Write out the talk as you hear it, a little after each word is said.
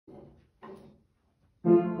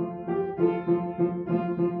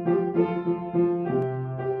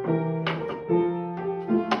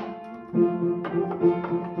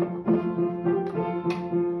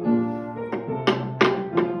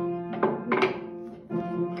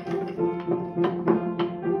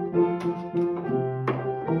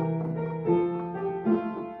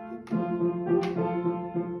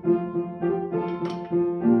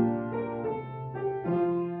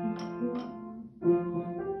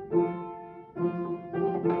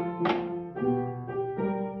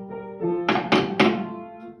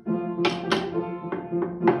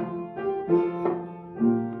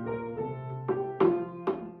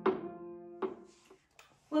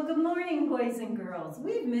and girls.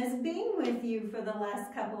 We've missed being with you for the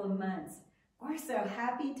last couple of months. We're so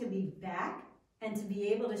happy to be back and to be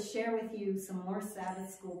able to share with you some more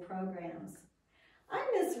Sabbath School programs. I'm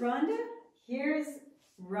Miss Rhonda. Here's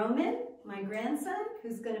Roman, my grandson,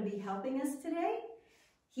 who's going to be helping us today.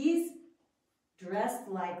 He's dressed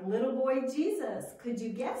like little boy Jesus. Could you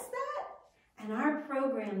guess that? And our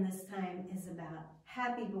program this time is about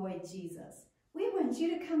Happy Boy Jesus. We want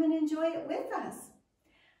you to come and enjoy it with us.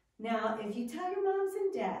 Now, if you tell your moms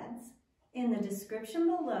and dads, in the description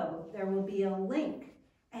below, there will be a link.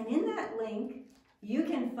 And in that link, you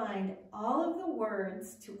can find all of the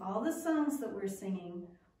words to all the songs that we're singing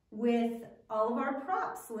with all of our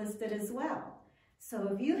props listed as well. So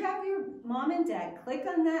if you have your mom and dad, click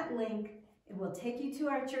on that link. It will take you to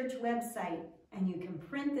our church website, and you can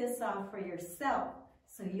print this off for yourself.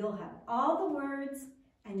 So you'll have all the words,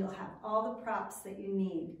 and you'll have all the props that you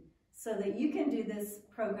need so that you can do this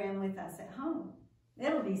program with us at home.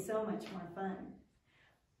 It'll be so much more fun.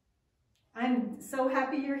 I'm so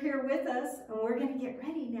happy you're here with us, and we're going to get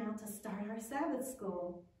ready now to start our Sabbath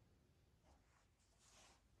School.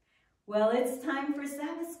 Well, it's time for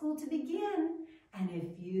Sabbath School to begin, and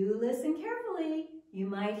if you listen carefully, you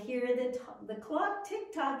might hear the clock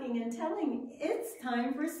tick-tocking and telling it's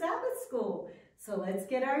time for Sabbath School. So let's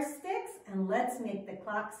get our sticks and let's make the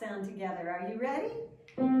clock sound together. Are you ready?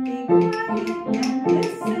 Be quiet and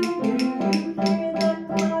listen. Do you hear the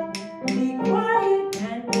clock? Be quiet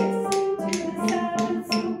and listen to the Sabbath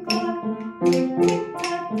School clock. Tick, tick,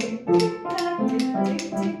 tock, tick, tick, tock, tick, tick,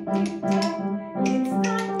 tick, tick, tock. It's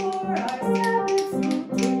time for our Sabbath School.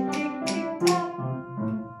 Tick, tick, tick, tock.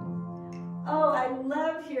 Oh, I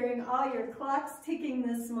love hearing all your clocks ticking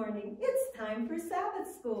this morning. It's time for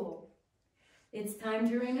Sabbath School. It's time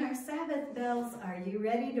to ring our Sabbath bells. Are you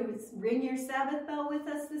ready to ring your Sabbath bell with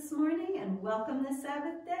us this morning and welcome the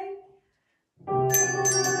Sabbath day?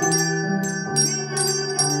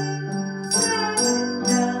 Sabbath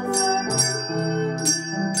bells are ringing,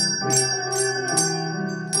 children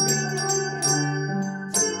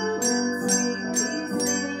sweetly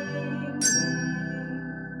singing.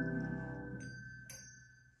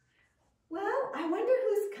 Well, I wonder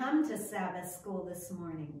who's come to Sabbath School this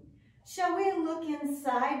morning. Shall we look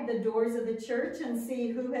inside the doors of the church and see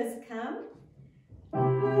who has come?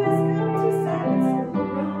 Who has come to Sabbath School?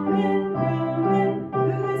 Roman, Roman. Who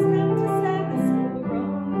has come to Sabbath School?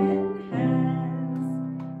 Roman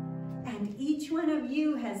has. And each one of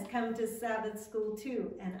you has come to Sabbath School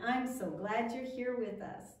too, and I'm so glad you're here with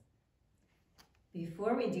us.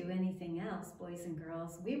 Before we do anything else, boys and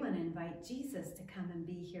girls, we want to invite Jesus to come and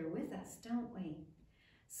be here with us, don't we?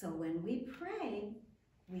 So when we pray,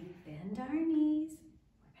 we bend our knees,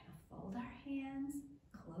 we're going to fold our hands,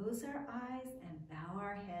 close our eyes, and bow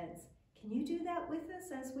our heads. Can you do that with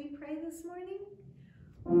us as we pray this morning?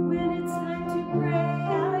 When it's time to pray,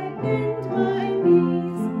 I bend my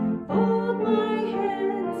knees, fold my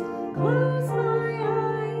hands, close my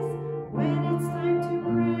eyes. When it's time to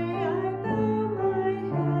pray, I bow my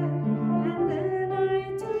head, and then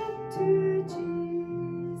I talk to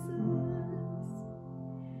Jesus.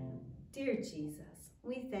 Dear Jesus,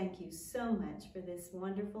 we thank you so much for this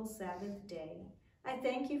wonderful Sabbath day. I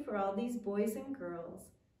thank you for all these boys and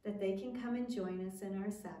girls that they can come and join us in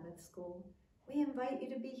our Sabbath School. We invite you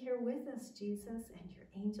to be here with us, Jesus, and your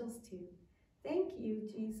angels too. Thank you,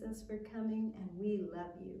 Jesus, for coming, and we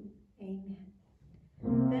love you. Amen.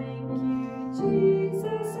 Thank you,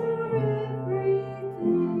 Jesus, for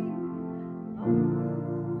everything. Amen.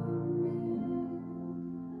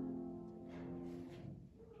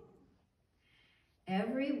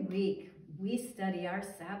 Every week, we study our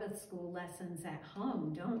Sabbath School lessons at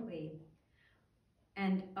home, don't we?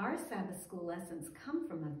 And our Sabbath School lessons come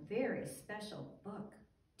from a very special book.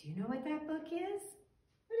 Do you know what that book is?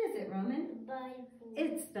 What is it, Roman? Bible.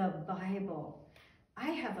 It's the Bible.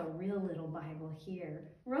 I have a real little Bible here.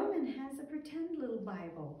 Roman has a pretend little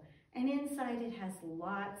Bible, and inside it has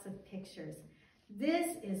lots of pictures.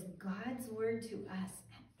 This is God's word to us,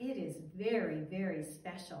 and it is very, very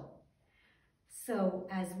special. So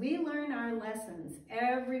as we learn our lessons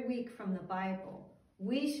every week from the Bible,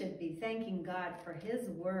 we should be thanking God for his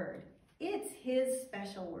word. It's his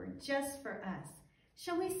special word just for us.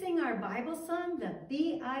 Shall we sing our Bible song, the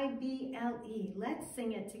B-I-B-L-E? Let's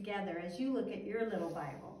sing it together as you look at your little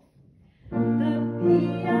Bible. The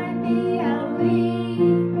B-I-B-L-E,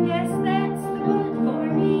 yes, that's the book for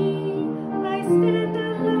me. I stand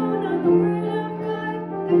alone on the word of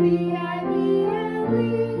God, the B-I-B-L-E.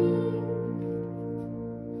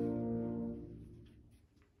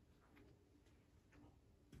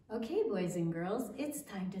 Okay, boys and girls, it's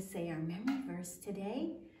time to say our memory verse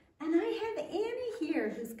today. And I have Annie here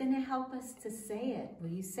who's going to help us to say it.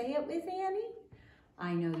 Will you say it with Annie?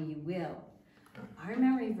 I know you will. Our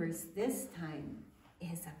memory verse this time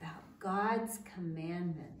is about God's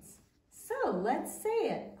commandments. So let's say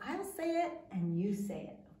it. I'll say it and you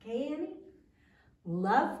say it. Okay, Annie?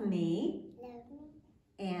 Love me,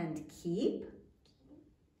 and keep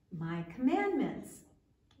my commandments.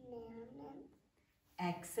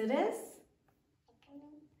 Exodus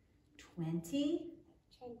 20,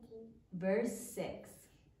 verse 6.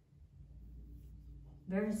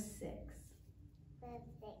 Verse 6.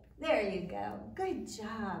 There you go. Good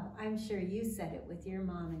job. I'm sure you said it with your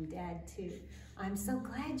mom and dad too. I'm so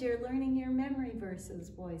glad you're learning your memory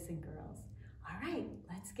verses, boys and girls. All right,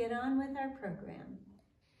 let's get on with our program.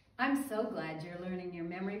 I'm so glad you're learning your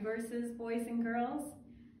memory verses, boys and girls.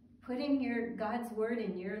 Putting God's word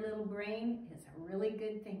in your little brain is a really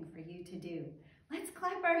good thing for you to do. Let's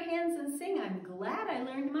clap our hands and sing, I'm glad I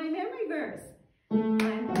learned my memory verse. I'm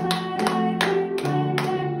glad I learned my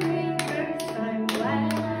memory verse. I'm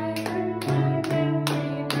glad I learned my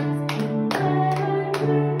memory verse. I'm glad I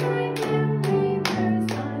learned my memory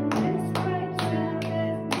verse on this bright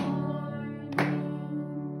Sabbath morning.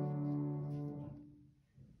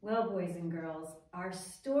 Well, boys and girls, our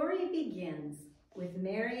story begins with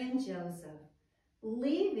Mary and Joseph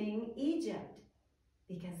leaving Egypt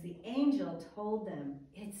because the angel told them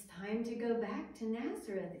it's time to go back to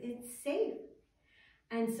Nazareth. It's safe.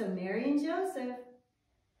 And so Mary and Joseph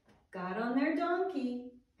got on their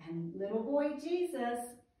donkey and little boy Jesus,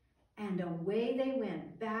 and away they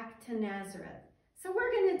went back to Nazareth. So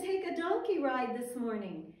we're going to take a donkey ride this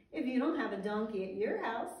morning. If you don't have a donkey at your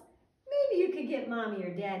house, maybe you could get mommy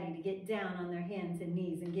or daddy to get down on their hands and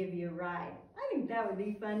knees and give you a ride. I think that would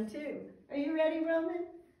be fun too. Are you ready, Roman?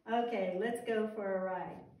 Okay, let's go for a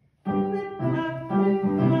ride. Clip, clop, clip,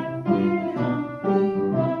 clop, dee, hop, dee,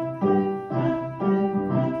 hop, clip, clop, dee,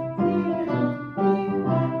 hop, dee,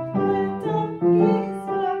 hop. The donkey's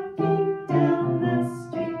walking down the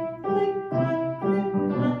street. Clip, clop,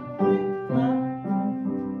 clip, clop.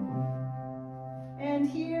 And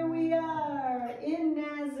here we are in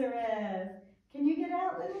Nazareth. Can you get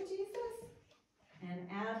out, little Jesus? And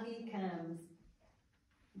out he comes.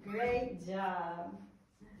 Great job.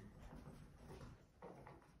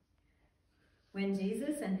 When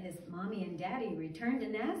Jesus and his mommy and daddy returned to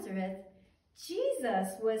Nazareth,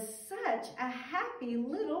 Jesus was such a happy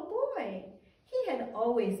little boy. He had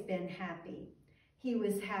always been happy. He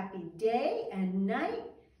was happy day and night,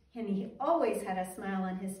 and he always had a smile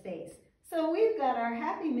on his face. So we've got our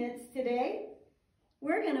happy mitts today.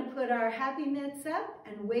 We're going to put our happy mitts up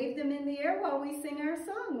and wave them in the air while we sing our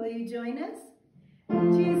song. Will you join us?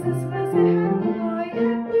 Jesus was a happy boy,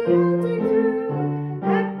 happy all day through.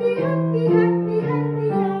 Happy, happy, happy, happy,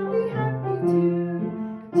 I'll be happy too.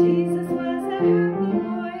 Jesus was a happy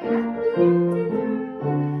boy, happy all day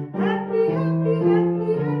through. Happy, happy, happy,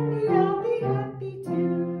 happy, I'll be happy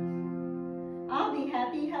too. I'll be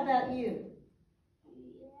happy, how about you?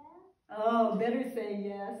 Yeah. Oh, better say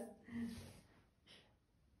yes.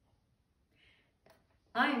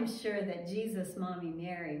 I'm sure that Jesus' mommy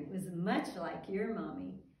Mary was much like your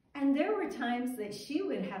mommy, and there were times that she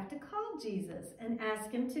would have to call Jesus and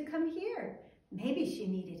ask him to come here. Maybe she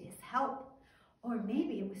needed his help, or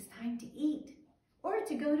maybe it was time to eat or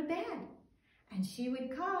to go to bed. And she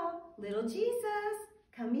would call, little Jesus,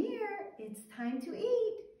 come here, it's time to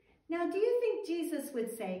eat. Now, do you think Jesus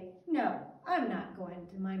would say, no, I'm not going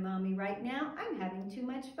to my mommy right now. I'm having too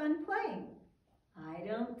much fun playing. I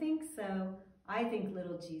don't think so. I think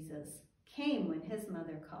little Jesus came when his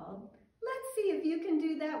mother called. Let's see if you can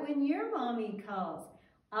do that when your mommy calls.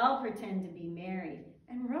 I'll pretend to be Mary,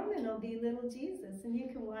 and Roman will be little Jesus, and you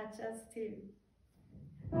can watch us too.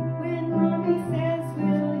 When mommy says,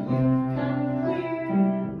 will you come here?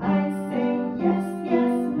 I say, yes,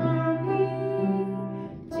 yes, mommy.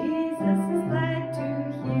 Jesus is glad to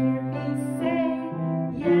hear me say,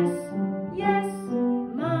 yes, yes,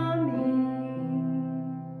 mommy.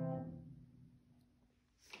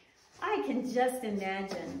 I can just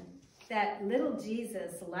imagine that little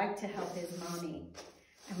Jesus liked to help his mommy.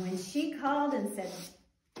 And when she called and said,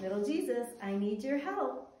 little Jesus, I need your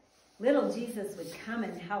help, little Jesus would come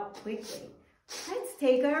and help quickly. Let's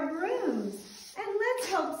take our brooms and let's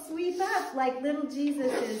help sweep up like little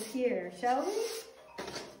Jesus is here, shall we?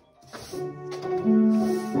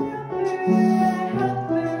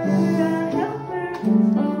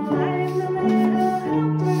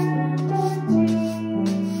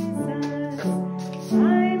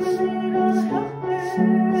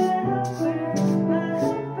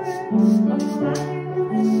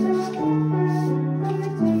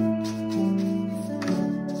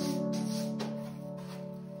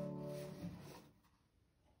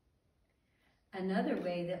 Another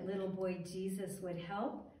way that little boy Jesus would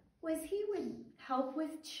help was he would help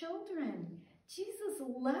with children. Jesus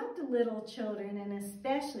loved little children and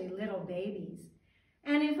especially little babies.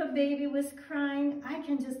 And if a baby was crying, I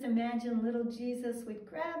can just imagine little Jesus would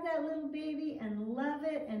grab that little baby and love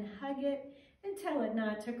it and hug it and tell it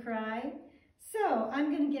not to cry. So I'm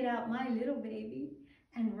going to get out my little baby,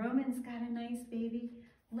 and Roman's got a nice baby.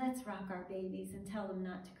 Let's rock our babies and tell them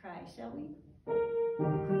not to cry, shall we? Cry,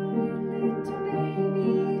 little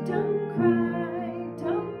baby, don't cry,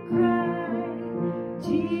 don't cry.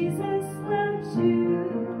 Jesus loves you,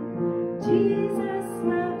 Jesus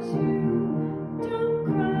loves you. Don't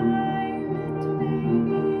cry, little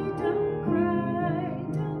baby, don't cry,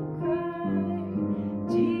 don't cry.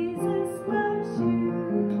 Jesus loves you,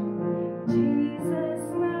 Jesus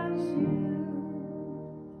loves you.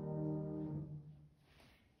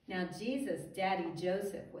 Now Jesus' daddy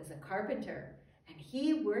Joseph was a carpenter, and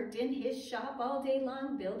he worked in his shop all day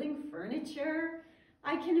long building furniture,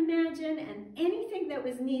 I can imagine, and anything that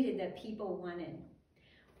was needed that people wanted.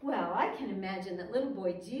 Well, I can imagine that little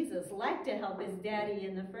boy Jesus liked to help his daddy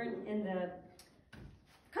in the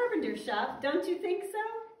carpenter shop. Don't you think so?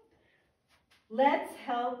 Let's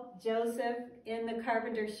help Joseph in the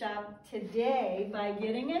carpenter shop today by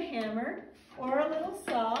getting a hammer or a little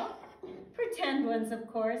saw, pretend ones of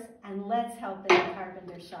course, and let's help in the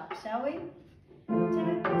carpenter shop, shall we?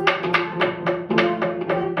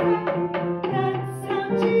 That's how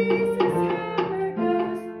Jesus' hammer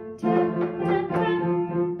goes. Tap, tap, tap,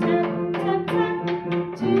 tap, tap, tap.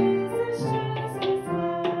 Jesus shows his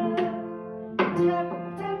love. Tap,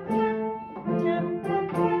 tap, tap, tap, tap,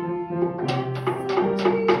 tap. That's how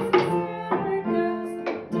Jesus' hammer goes.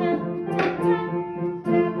 Tap, tap, tap,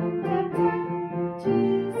 tap, tap, tap.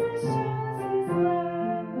 Jesus shows his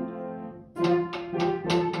love. Tap, tap, tap,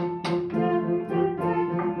 tap, tap,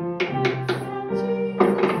 tap. That's how Jesus'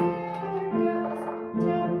 hammer goes.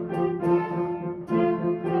 Tap, tap, tap, tap,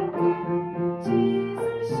 tap, tap.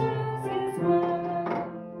 Jesus shows his love.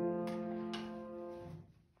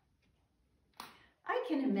 I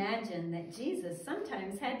can imagine that Jesus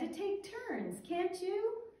sometimes had to take turns, can't you?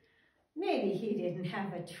 Maybe he didn't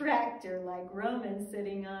have a tractor like Roman's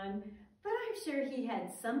sitting on, but I'm sure he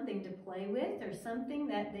had something to play with or something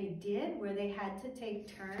that they did where they had to take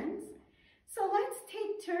turns. So let's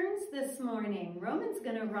take turns this morning. Roman's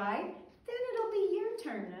gonna ride, then it'll be your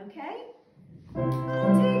turn, okay?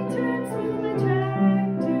 I'll take turns with my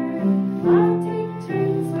tractor. I'll take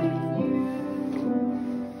turns with you.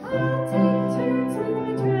 I'll take turns with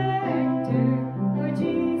my tractor, where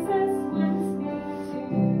Jesus wants me to.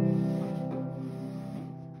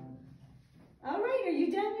 All right, are you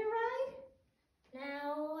done your ride? Now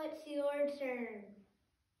it's your turn.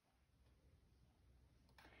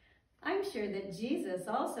 I'm sure that Jesus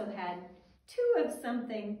also had two of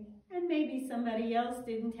something, and maybe somebody else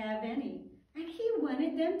didn't have any. And he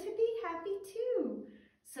wanted them to be happy too.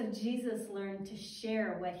 So Jesus learned to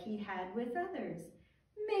share what he had with others.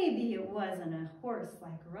 Maybe it wasn't a horse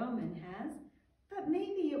like Roman has, but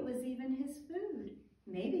maybe it was even his food.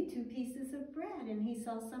 Maybe 2 pieces of bread, and he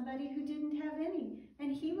saw somebody who didn't have any,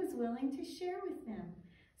 and he was willing to share with them.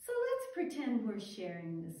 So let's pretend we're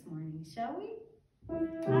sharing this morning, shall we?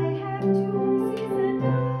 I have 2 horses and I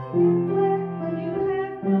am glad when you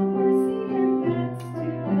have no horsey, and that's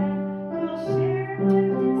too bad. I'll share my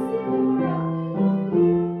horsey for I love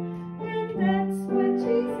you, and that's what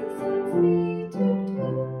Jesus wants me to do.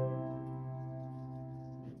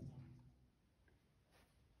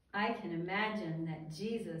 I can imagine that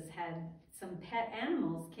Jesus had some pet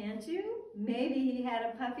animals, can't you? Maybe he had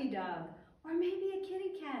a puppy dog, or maybe a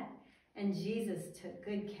kitty cat. And Jesus took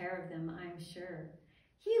good care of them, I'm sure.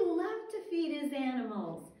 He loved to feed his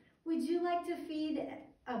animals. Would you like to feed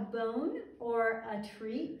a bone or a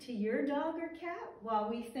treat to your dog or cat while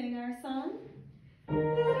we sing our song?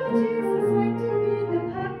 Little Jesus liked to feed the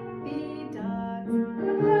puppy dogs,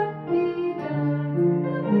 the puppy dogs,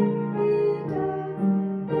 the puppy dogs.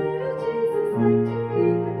 Little Jesus liked to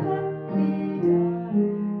feed the puppy dog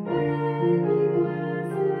when he was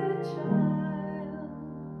a child.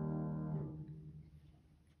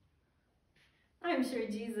 I'm sure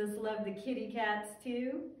Jesus loved the kitty cats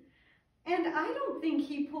too. And I don't think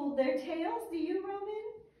he pulled their tails, do you, Roman?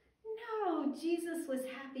 No, Jesus was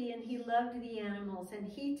happy and he loved the animals and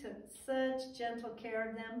he took such gentle care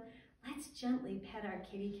of them. Let's gently pet our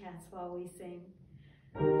kitty cats while we sing.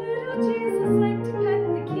 Little Jesus liked to pet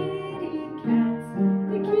the kitty cats,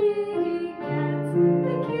 the kitty cats,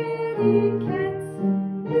 the kitty cats.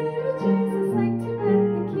 Little Jesus liked to pet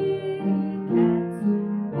the kitty cats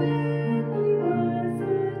when he was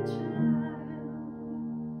a child.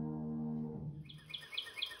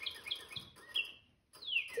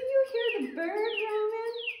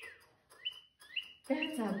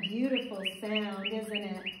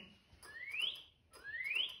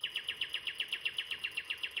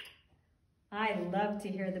 I love to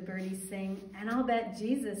hear the birdies sing, and I'll bet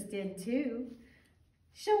Jesus did too.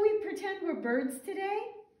 Shall we pretend we're birds today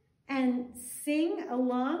and sing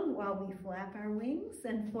along while we flap our wings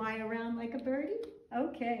and fly around like a birdie?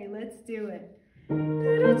 Okay, let's do it.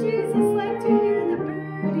 Little Jesus liked to hear the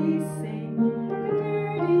birdies sing, the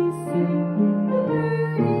birdies sing, the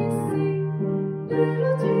birdies sing.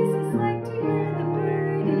 Little Jesus liked to hear the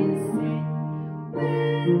birdies sing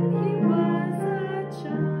when he was a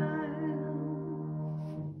child.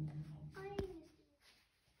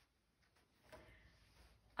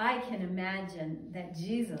 I can imagine that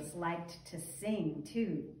Jesus liked to sing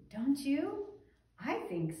too, don't you? I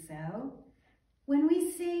think so. When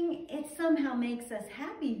we sing, it somehow makes us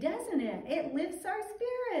happy, doesn't it? It lifts our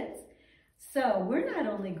spirits. So we're not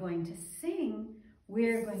only going to sing,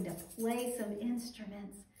 we're going to play some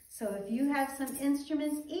instruments. So if you have some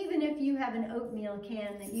instruments, even if you have an oatmeal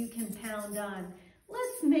can that you can pound on,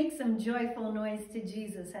 let's make some joyful noise to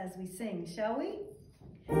Jesus as we sing, shall we?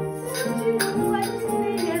 Jesus likes to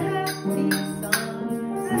sing a happy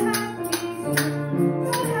song, a happy song, a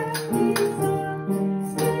happy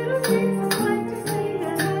song. Little Jesus liked to sing a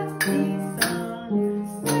happy song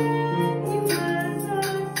when he was a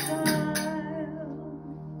child.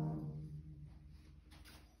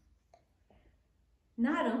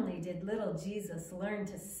 Not only did little Jesus learn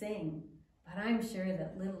to sing, but I'm sure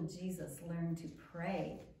that little Jesus learned to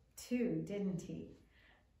pray too, didn't he?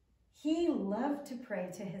 He loved to pray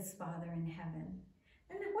to his Father in heaven.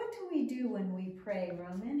 And what do we do when we pray,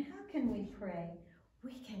 Roman? How can we pray?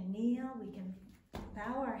 We can kneel, we can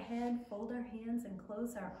bow our head, fold our hands, and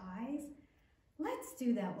close our eyes. Let's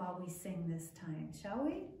do that while we sing this time, shall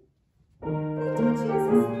we? Little Jesus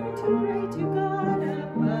learned to pray to God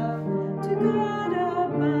above, to God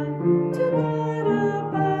above, to God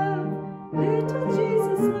above. Little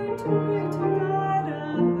Jesus learned to pray to God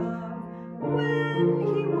above when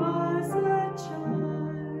he was a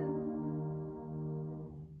child.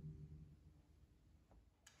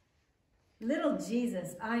 Little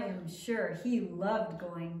Jesus, I am sure he loved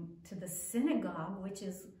going to the synagogue, which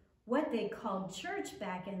is what they called church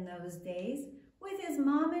back in those days, with his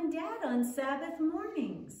mom and dad on Sabbath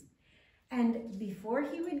mornings. And before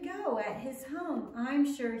he would go at his home, I'm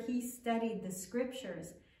sure he studied the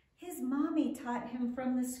scriptures. His mommy taught him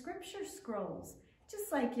from the scripture scrolls,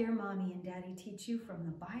 just like your mommy and daddy teach you from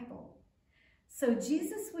the Bible. So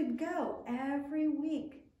Jesus would go every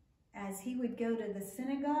week as he would go to the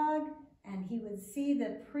synagogue, and he would see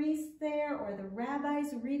the priests there or the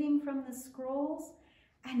rabbis reading from the scrolls.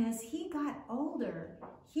 And as he got older,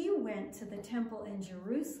 he went to the temple in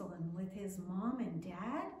Jerusalem with his mom and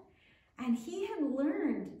dad, and he had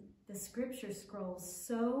learned the scripture scrolls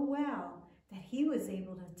so well that he was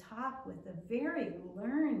able to talk with the very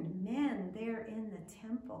learned men there in the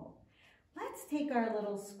temple. Let's take our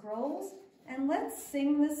little scrolls and let's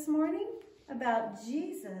sing this morning about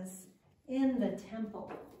Jesus in the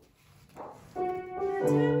temple. In the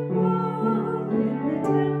temple,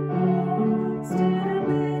 stood a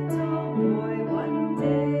little boy one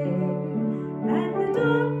day, and the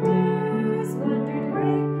doctors wondered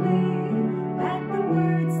greatly at the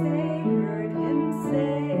words they heard him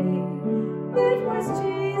say. It was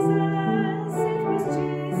Jesus,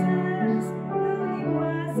 though he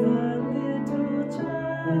was a little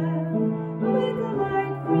child, with a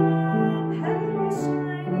light from heaven was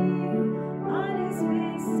shining on his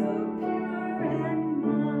face so pure and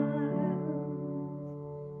mild.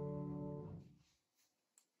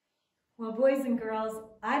 Well, boys and girls,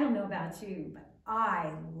 I don't know about you, but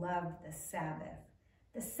I love the Sabbath.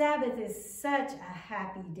 The Sabbath is such a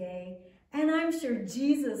happy day, and I'm sure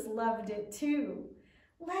Jesus loved it too.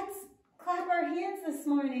 Let's clap our hands this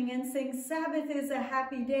morning and sing Sabbath is a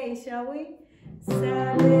happy day, shall we?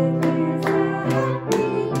 Sabbath is a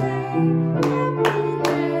happy day, happy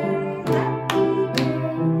day, happy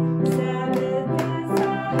day. Sabbath is a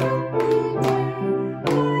happy day, I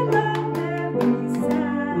love every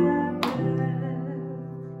Sabbath.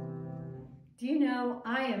 Do you know,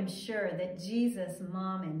 I am sure that Jesus'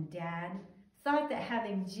 mom and dad thought that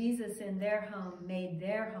having Jesus in their home made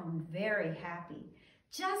their home very happy.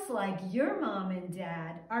 Just like your mom and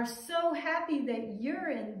dad are so happy that you're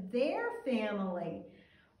in their family.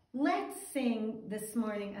 Let's sing this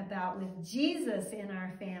morning about with Jesus in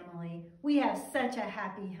our family, we have such a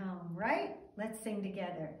happy home, right? Let's sing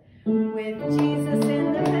together. With Jesus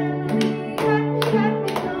in the family, happy,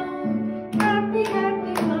 happy home, happy,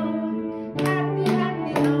 happy home, happy,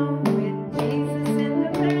 happy home. With Jesus in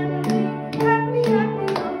the family, happy,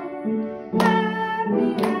 happy home,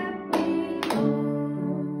 happy, happy home.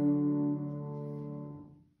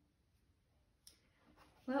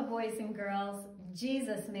 Well, boys and girls,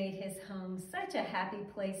 Jesus made his home such a happy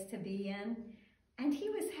place to be in, and he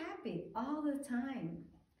was happy all the time.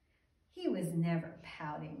 He was never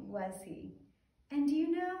pouting, was he? And do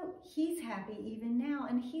you know, he's happy even now,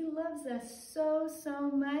 and he loves us so,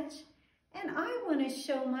 so much. And I want to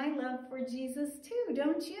show my love for Jesus too,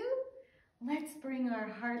 don't you? Let's bring our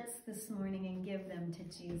hearts this morning and give them to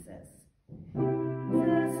Jesus.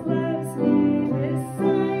 Jesus loves me, this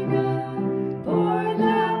I know, for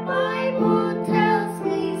the Bible tells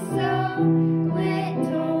me so.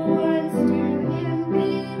 Little ones to him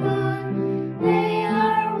belong, they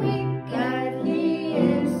are weak, but he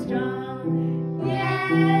is strong.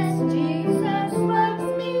 Yes, Jesus loves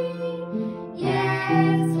me.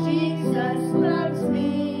 Yes, Jesus loves me.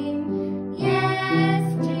 Yes,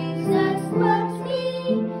 Jesus loves me.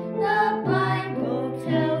 The Bible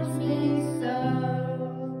tells me so.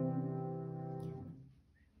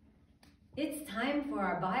 It's time for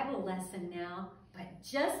our Bible lesson now, but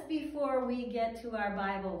just before we get to our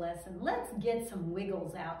Bible lesson, let's get some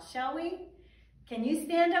wiggles out, shall we? Can you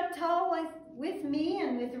stand up tall with me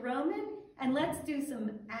and with Roman? And let's do some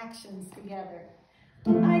actions together.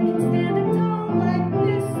 I can stand up tall like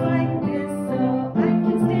this, so I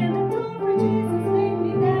can stand up tall for Jesus made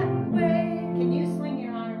me that way. Can you swing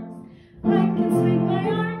your arms? I can swing my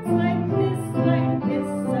arms like this,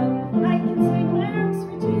 so I can swing my arms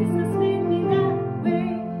for Jesus made me that way.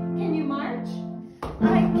 Can you march?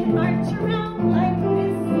 I can march around like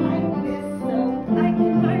this, so I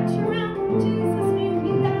can march around for Jesus made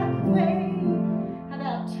me that way. How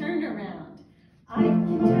about turn around? I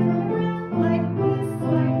can turn around like this,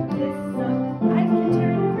 so I can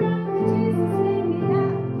turn around for Jesus made me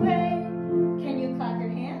that way. Can you clap your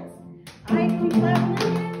hands? I can clap my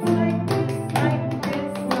hands like this,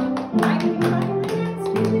 so I can clap my hands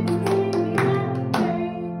for Jesus made me that way.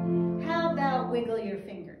 How about wiggle your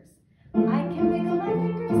fingers? I can wiggle my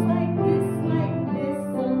fingers like this,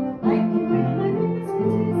 so I can wiggle my fingers for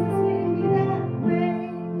Jesus made me that way.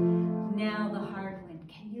 Now the hard one.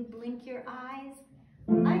 Can you blink your eyes?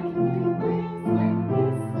 I can blink my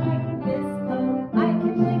eyes like this, oh, I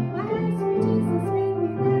can blink my eyes for Jesus made me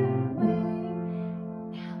that way.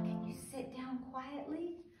 Now can you sit down quietly?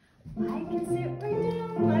 I can sit right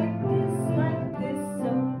down like this,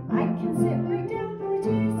 so I can sit right down for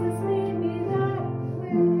Jesus made me that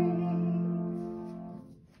way.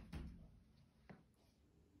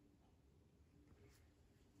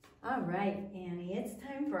 All right, Annie, it's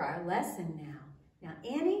time for our lesson now. Now,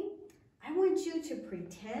 Annie, I want you to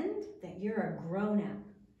pretend that you're a grown-up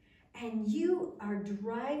and you are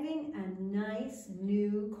driving a nice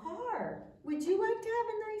new car. Would you like to have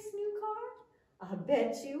a nice new car? I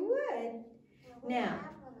bet you would. Now,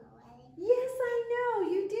 yes, I know.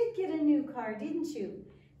 You did get a new car, didn't you?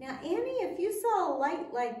 Now, Annie, if you saw a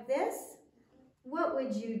light like this, what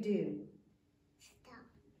would you do? Stop.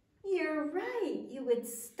 You're right. You would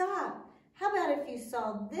stop. How about if you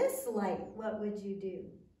saw this light, what would you do?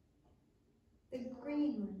 The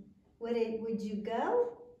green one. Would you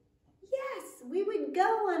go? Yes, we would go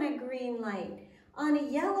on a green light. On a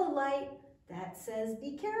yellow light, that says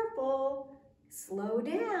be careful. Slow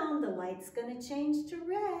down, the light's going to change to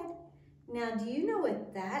red. Now, do you know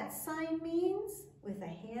what that sign means with a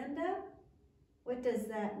hand up? What does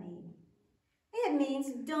that mean? It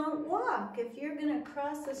means don't walk. If you're going to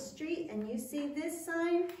cross a street and you see this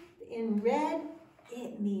sign in red,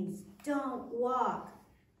 it means don't walk.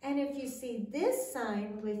 And if you see this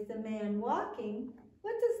sign with the man walking,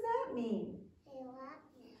 what does that mean? They walk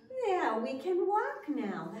now. Yeah, we can walk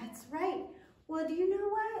now. That's right. Well, do you know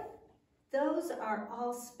what? Those are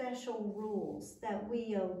all special rules that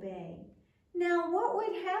we obey. Now, what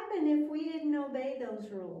would happen if we didn't obey those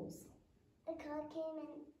rules? The car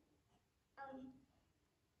came and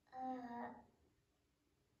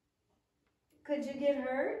Could you get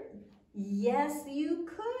hurt? Yes, you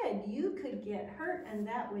could. You could get hurt, and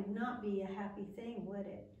that would not be a happy thing, would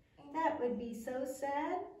it? That would be so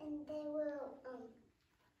sad. And they will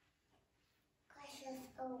crush us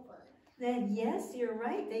over. Then yes, you're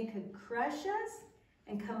right. They could crush us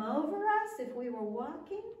and come over us if we were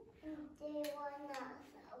walking. They run us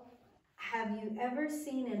over. Have you ever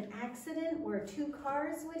seen an accident where two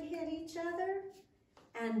cars would hit each other?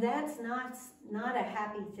 And that's not a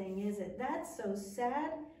happy thing, is it? That's so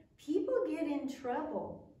sad. People get in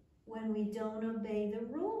trouble when we don't obey the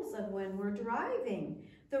rules of when we're driving.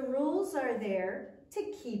 The rules are there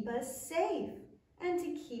to keep us safe and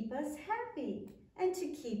to keep us happy and to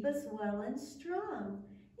keep us well and strong.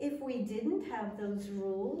 If we didn't have those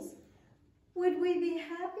rules, would we be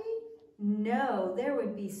happy? No, there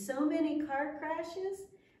would be so many car crashes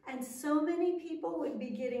and so many people would be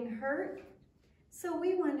getting hurt. So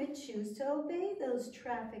we want to choose to obey those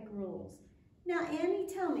traffic rules. Now, Annie,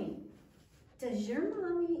 tell me, does your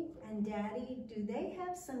mommy and daddy, do they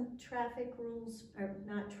have some traffic rules, or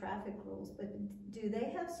not traffic rules, but do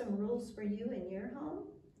they have some rules for you in your home?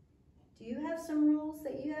 Do you have some rules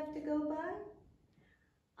that you have to go by?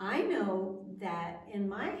 I know that in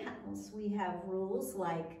my house we have rules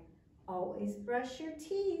like always brush your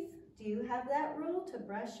teeth. Do you have that rule to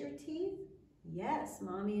brush your teeth? Yes,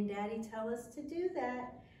 mommy and daddy tell us to do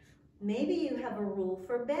that. Maybe you have a rule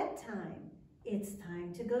for bedtime. It's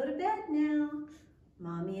time to go to bed now.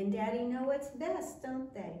 Mommy and daddy know what's best,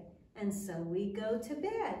 don't they? And so we go to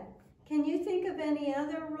bed. Can you think of any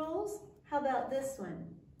other rules? How about this one?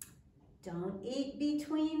 Don't eat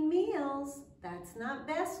between meals. That's not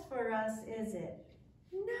best for us, is it?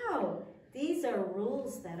 No, these are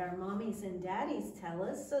rules that our mommies and daddies tell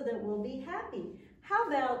us so that we'll be happy. How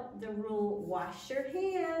about the rule, wash your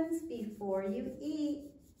hands before you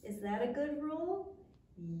eat? Is that a good rule?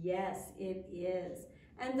 Yes, it is.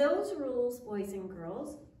 And those rules, boys and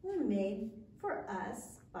girls, were made for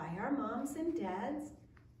us by our moms and dads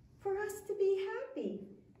for us to be happy,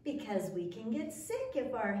 because we can get sick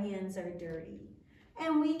if our hands are dirty,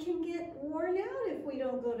 and we can get worn out if we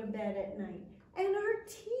don't go to bed at night, and our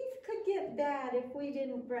teeth could get bad if we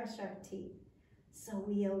didn't brush our teeth. So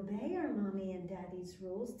we obey our mommy and daddy's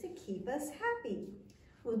rules to keep us happy.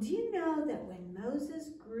 Well, do you know that when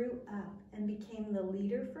Moses grew up and became the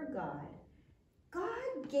leader for God,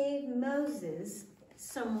 God gave Moses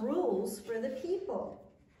some rules for the people?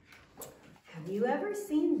 Have you ever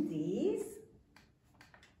seen these?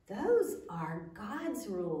 Those are God's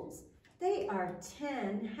rules. They are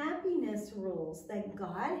 10 happiness rules that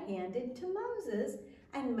God handed to Moses,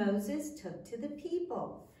 and Moses took to the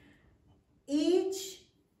people. Each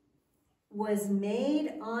was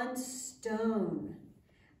made on stone,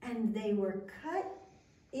 and they were cut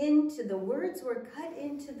into, the words were cut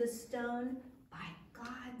into the stone by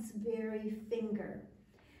God's very finger.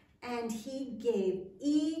 And he gave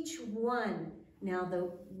each one, now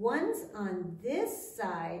the ones on this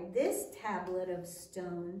side, this tablet of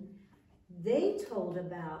stone, they told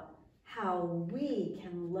about how we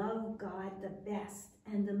can love God the best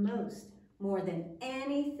and the most, more than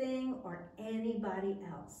anything or anybody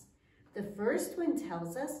else. The first one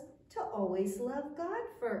tells us to always love God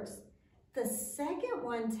first. The second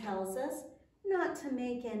one tells us not to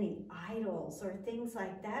make any idols or things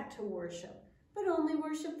like that to worship, but only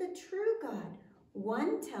worship the true God.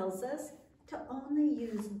 One tells us to only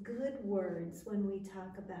use good words when we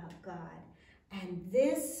talk about God. And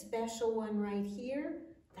this special one right here,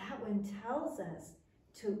 that one tells us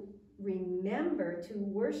to remember to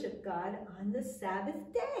worship God on the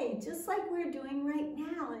Sabbath day, just like we're doing right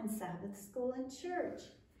now in Sabbath School and church.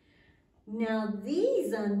 Now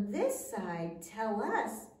these on this side tell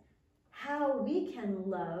us how we can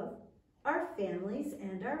love our families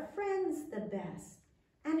and our friends the best.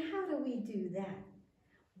 And how do we do that?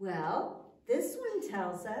 Well, this one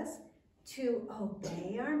tells us to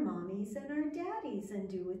obey our mommies and our daddies and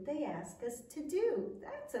do what they ask us to do.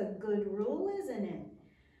 That's a good rule, isn't it?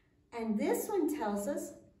 And this one tells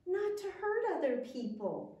us not to hurt other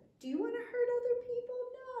people. Do you want to hurt other people?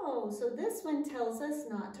 No. So this one tells us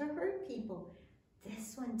not to hurt people.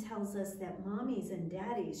 This one tells us that mommies and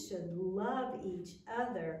daddies should love each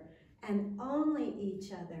other and only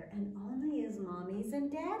each other and only as mommies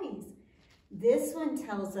and daddies. This one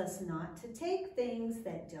tells us not to take things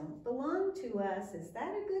that don't belong to us. Is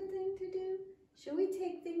that a good thing to do? Should we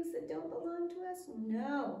take things that don't belong to us?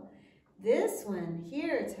 No. This one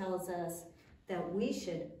here tells us that we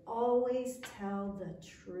should always tell the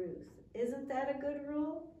truth. Isn't that a good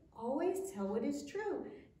rule? Always tell what is true.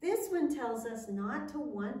 This one tells us not to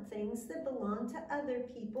want things that belong to other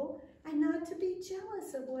people and not to be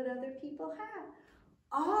jealous of what other people have.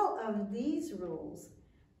 All of these rules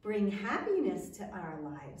bring happiness to our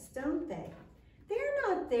lives, don't they? They're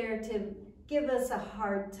not there to give us a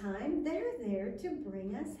hard time. They're there to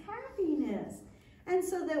bring us happiness. And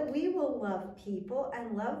so that we will love people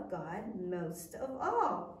and love God most of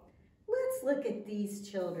all. Let's look at these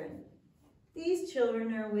children. These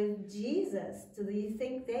children are with Jesus. Do you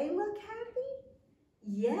think they look happy?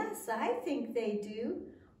 Yes, I think they do.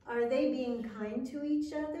 Are they being kind to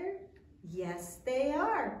each other? Yes, they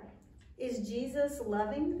are. Is Jesus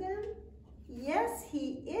loving them? Yes,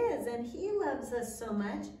 he is, and he loves us so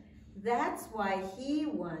much. That's why he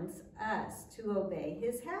wants us to obey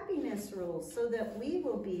his happiness rules so that we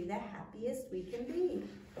will be the happiest we can be.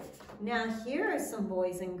 Now, here are some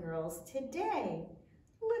boys and girls today.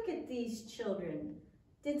 Look at these children.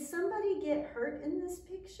 Did somebody get hurt in this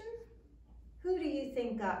picture? Who do you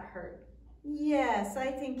think got hurt? Yes,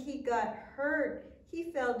 I think he got hurt.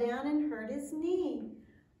 He fell down and hurt his knee.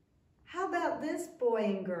 How about this boy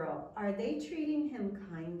and girl? Are they treating him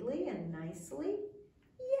kindly and nicely?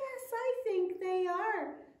 Yes, I think they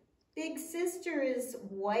are. Big sister is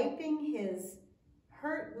wiping his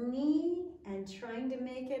hurt knee and trying to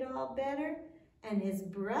make it all better. And his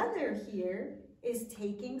brother here is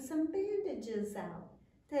taking some bandages out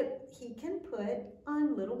that he can put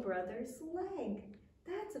on little brother's leg.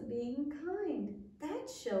 That's being kind.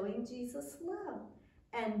 That's showing Jesus' love.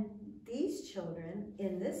 And these children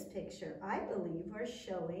in this picture, I believe, are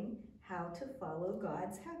showing how to follow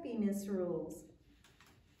God's happiness rules.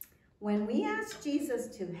 When we ask Jesus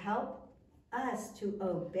to help us to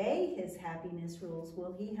obey his happiness rules,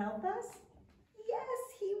 will he help us?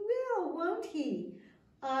 Yes, he will, won't he?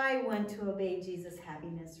 I want to obey Jesus'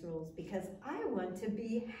 happiness rules because I want to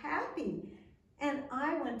be happy and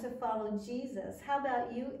I want to follow Jesus. How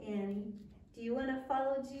about you, Annie? Do you want to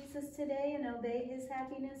follow Jesus today and obey his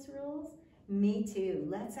happiness rules? Me too.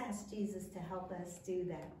 Let's ask Jesus to help us do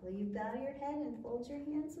that. Will you bow your head and fold your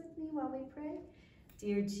hands with me while we pray?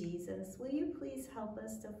 Dear Jesus, will you please help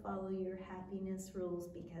us to follow your happiness rules,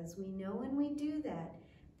 because we know when we do that,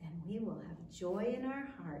 then we will have joy in our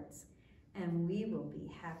hearts and we will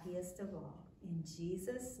be happiest of all. In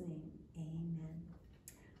Jesus' name, amen.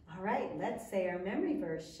 All right, let's say our memory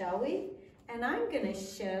verse, shall we? And I'm going to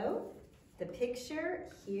show the picture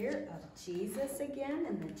here of Jesus again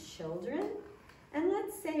and the children. And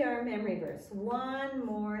let's say our memory verse one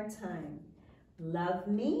more time. Love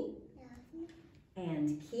me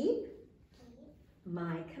and keep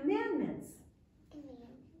my commandments.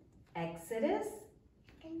 Exodus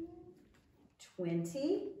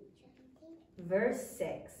 20, verse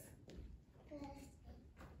 6.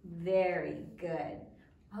 Very good.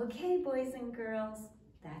 Okay, boys and girls,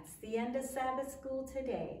 that's the end of Sabbath school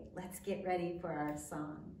today. Let's get ready for our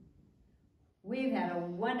song. We've had a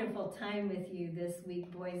wonderful time with you this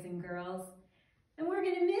week, boys and girls, and we're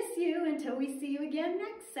going to miss you until we see you again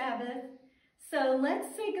next Sabbath. So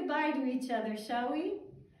let's say goodbye to each other, shall we?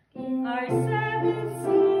 Our Sabbath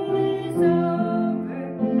song.